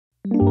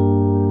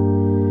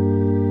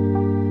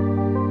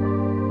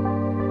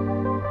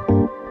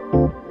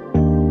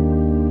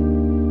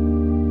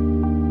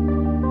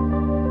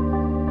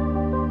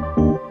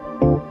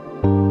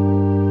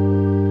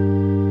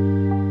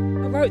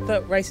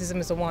that racism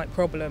is a white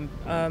problem,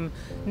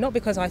 not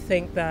because I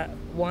think that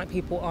white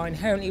people are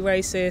inherently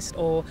racist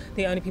or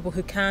the only people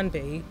who can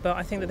be, but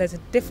I think that there's a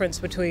difference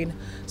between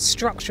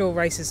structural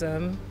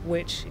racism,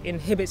 which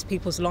inhibits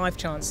people's life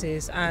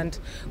chances, and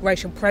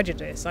racial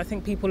prejudice. I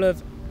think people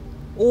of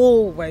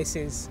all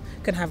races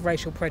can have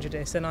racial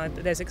prejudice, and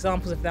there's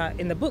examples of that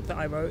in the book that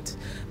I wrote.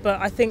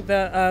 But I think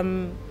that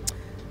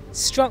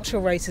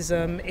structural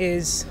racism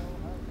is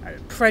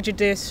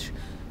prejudice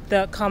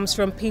that comes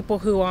from people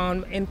who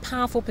are in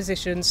powerful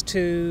positions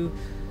to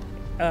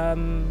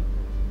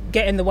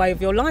get in the way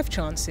of your life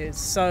chances.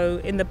 So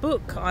in the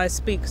book I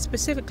speak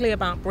specifically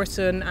about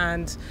Britain,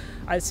 and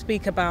I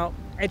speak about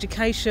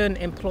education,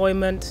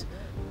 employment,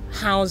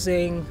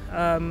 housing,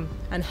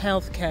 and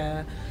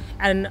healthcare,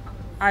 and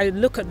I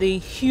look at the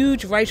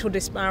huge racial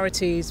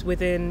disparities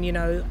within,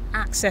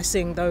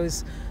 accessing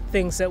those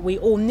things that we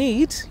all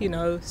need,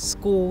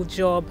 school,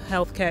 job,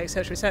 healthcare,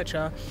 etc.,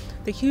 etc.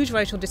 The huge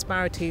racial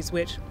disparities,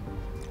 which,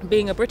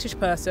 being a British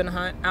person,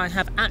 I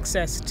have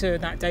access to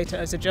that data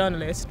as a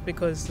journalist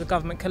because the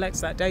government collects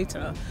that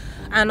data.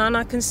 And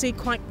I can see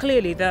quite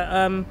clearly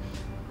that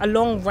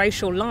along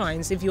racial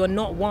lines, if you are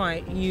not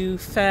white, you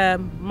fare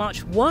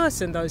much worse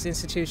in those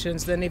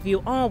institutions than if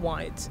you are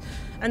white.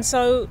 And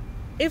so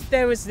if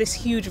there is this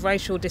huge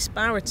racial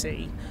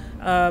disparity,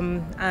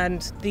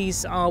 and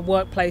these are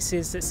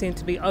workplaces that seem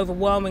to be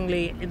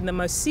overwhelmingly in the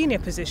most senior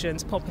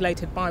positions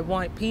populated by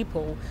white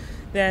people,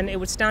 then it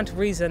would stand to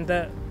reason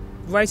that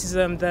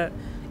racism that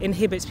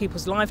inhibits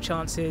people's life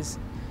chances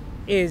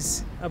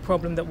is a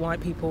problem that white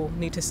people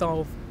need to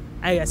solve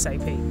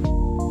ASAP.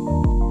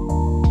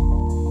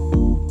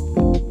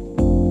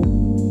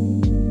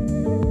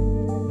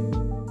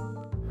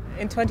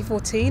 In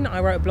 2014, I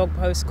wrote a blog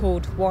post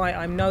called "Why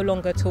I'm No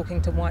Longer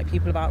Talking to White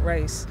People About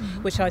Race,"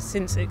 which I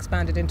since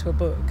expanded into a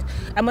book.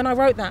 And when I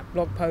wrote that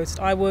blog post,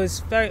 I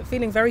was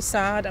feeling very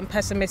sad and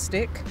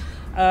pessimistic,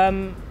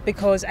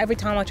 because every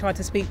time I tried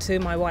to speak to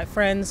my white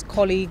friends,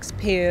 colleagues,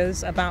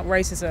 peers about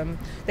racism,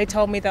 they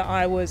told me that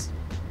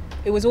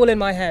it was all in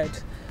my head.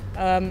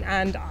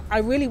 And I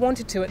really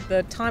wanted to, at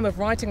the time of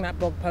writing that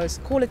blog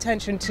post, call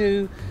attention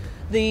to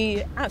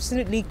the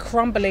absolutely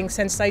crumbling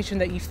sensation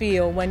that you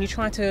feel when you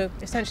try to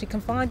essentially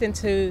confide in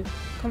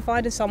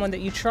someone that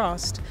you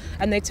trust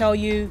and they tell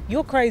you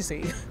you're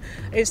crazy.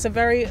 It's a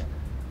very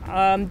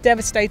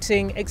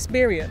devastating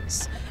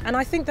experience. And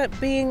I think that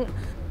being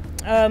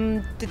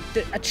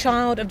a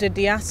child of the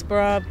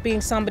diaspora,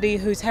 being somebody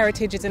whose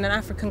heritage is in an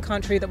African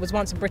country that was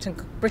once a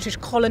British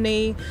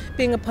colony,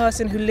 being a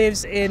person who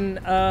lives in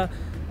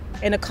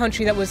a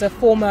country that was a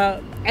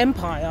former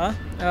empire,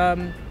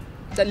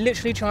 that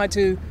literally tried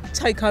to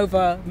take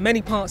over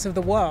many parts of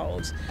the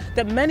world,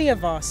 that many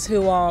of us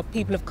who are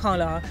people of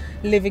colour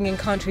living in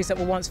countries that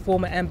were once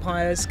former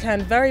empires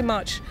can very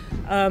much,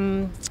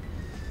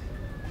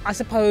 I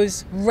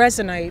suppose,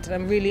 resonate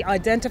and really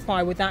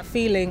identify with that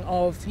feeling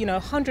of,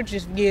 hundreds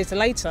of years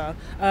later,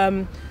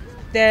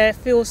 there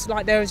feels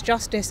like there is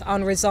justice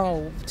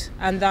unresolved,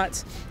 and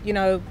that,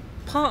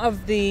 part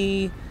of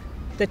the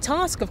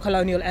task of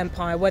colonial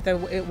empire, whether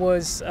it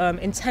was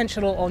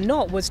intentional or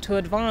not, was to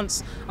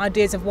advance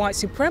ideas of white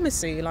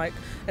supremacy.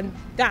 And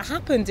that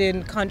happened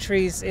in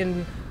countries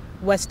in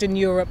Western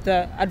Europe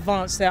that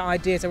advanced their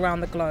ideas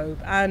around the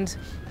globe. And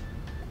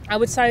I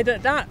would say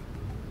that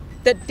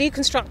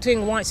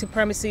deconstructing white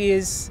supremacy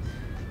is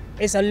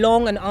a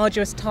long and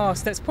arduous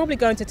task that's probably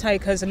going to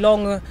take as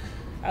long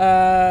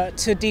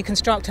to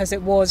deconstruct as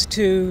it was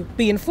to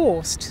be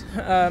enforced.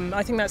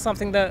 I think that's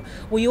something that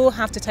we all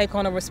have to take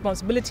on a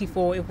responsibility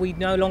for if we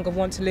no longer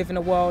want to live in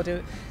a world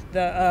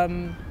that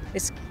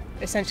is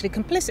essentially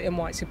complicit in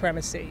white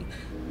supremacy.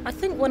 I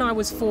think when I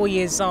was 4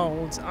 years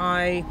old,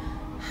 I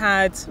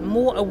had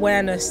more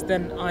awareness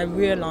than I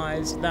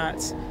realised that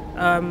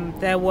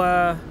there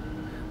were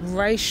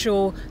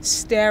racial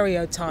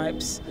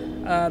stereotypes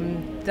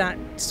that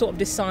sort of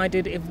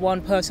decided if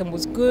one person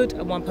was good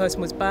and one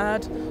person was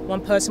bad, one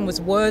person was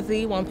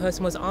worthy, one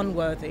person was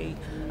unworthy,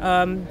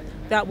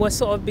 that were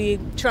sort of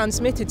being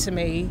transmitted to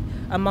me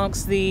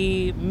amongst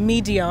the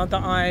media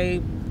that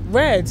I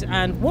read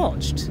and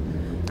watched.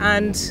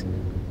 And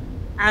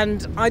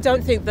I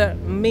don't think that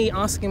me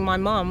asking my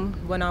mum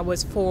when I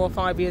was 4 or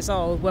 5 years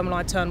old, when will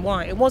I turn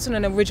white, it wasn't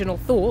an original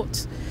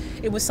thought.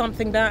 It was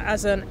something that,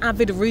 as an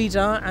avid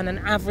reader and an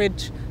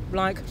average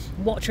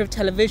watcher of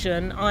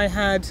television, I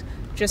had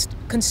just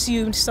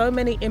consumed so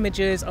many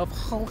images of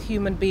whole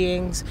human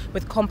beings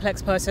with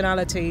complex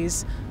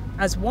personalities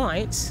as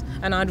white,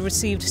 and I'd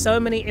received so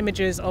many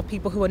images of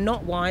people who are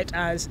not white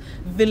as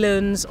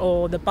villains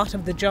or the butt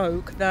of the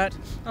joke, that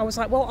I was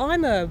like, well,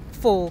 I'm a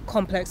full,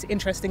 complex,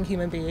 interesting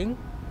human being,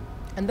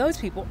 and those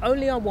people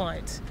only are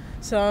white.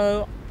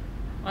 So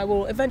I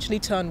will eventually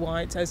turn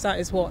white, as that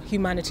is what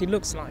humanity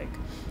looks like.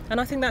 And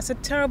I think that's a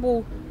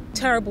terrible,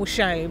 terrible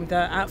shame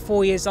that at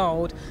 4 years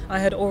old I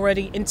had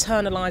already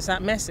internalized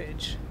that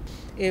message.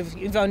 If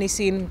you've only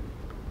seen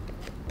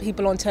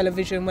people on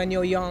television when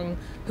you're young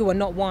who are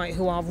not white,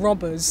 who are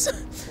robbers,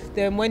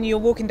 then when you're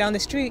walking down the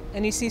street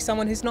and you see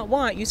someone who's not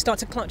white, you start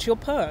to clutch your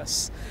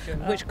purse,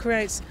 which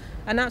creates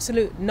an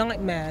absolute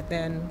nightmare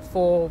then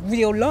for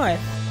real life.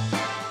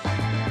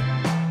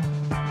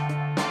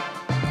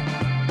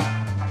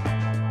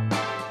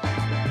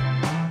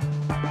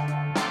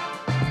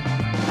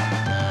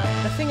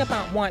 The thing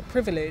about white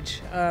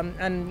privilege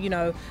and, you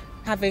know,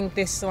 having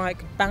this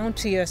like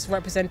bounteous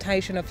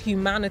representation of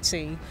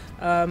humanity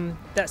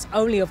that's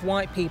only of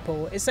white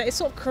people is that it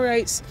sort of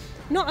creates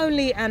not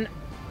only an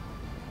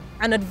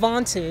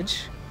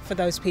advantage for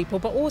those people,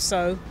 but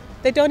also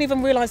they don't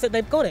even realize that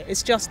they've got it.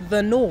 It's just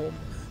the norm.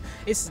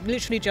 It's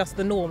literally just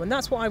the norm. And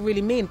that's what I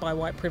really mean by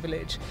white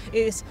privilege.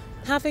 It's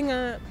having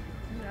a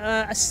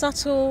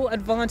subtle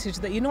advantage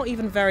that you're not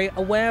even very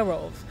aware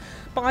of.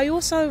 But I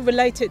also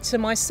relate it to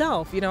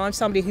myself. You know, I'm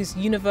somebody who's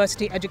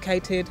university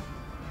educated.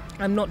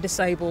 I'm not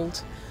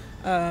disabled,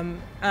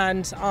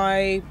 and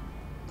I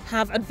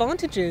have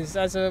advantages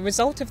as a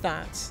result of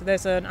that.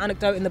 There's an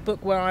anecdote in the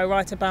book where I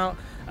write about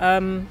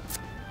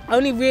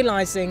only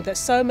realising that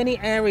so many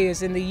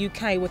areas in the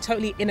UK were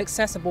totally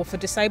inaccessible for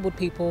disabled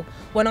people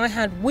when I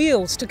had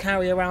wheels to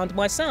carry around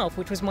myself,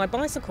 which was my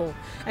bicycle.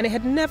 And it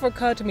had never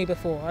occurred to me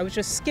before. I was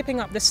just skipping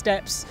up the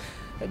steps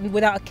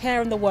without a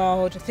care in the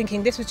world,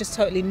 thinking this was just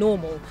totally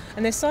normal.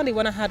 And then suddenly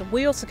when I had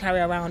wheels to carry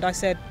around, I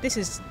said, this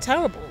is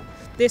terrible.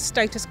 This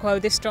status quo,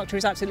 this structure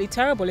is absolutely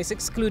terrible. It's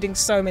excluding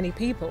so many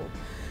people.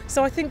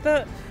 So I think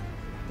that,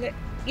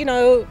 you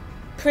know,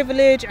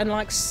 privilege and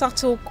like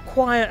subtle,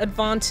 quiet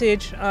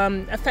advantage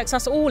affects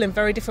us all in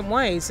very different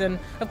ways. And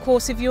of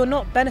course, if you're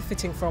not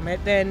benefiting from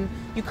it, then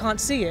you can't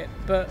see it.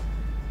 But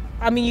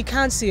I mean, you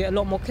can see it a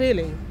lot more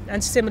clearly.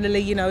 And similarly,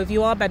 you know, if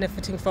you are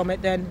benefiting from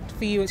it, then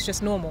for you it's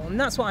just normal. And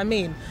that's what I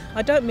mean.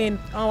 I don't mean,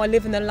 oh, I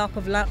live in the lap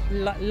of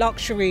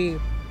luxury,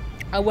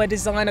 I wear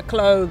designer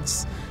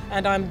clothes,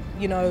 and I'm,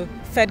 you know,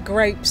 fed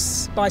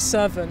grapes by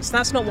servants.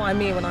 That's not what I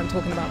mean when I'm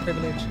talking about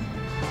privilege.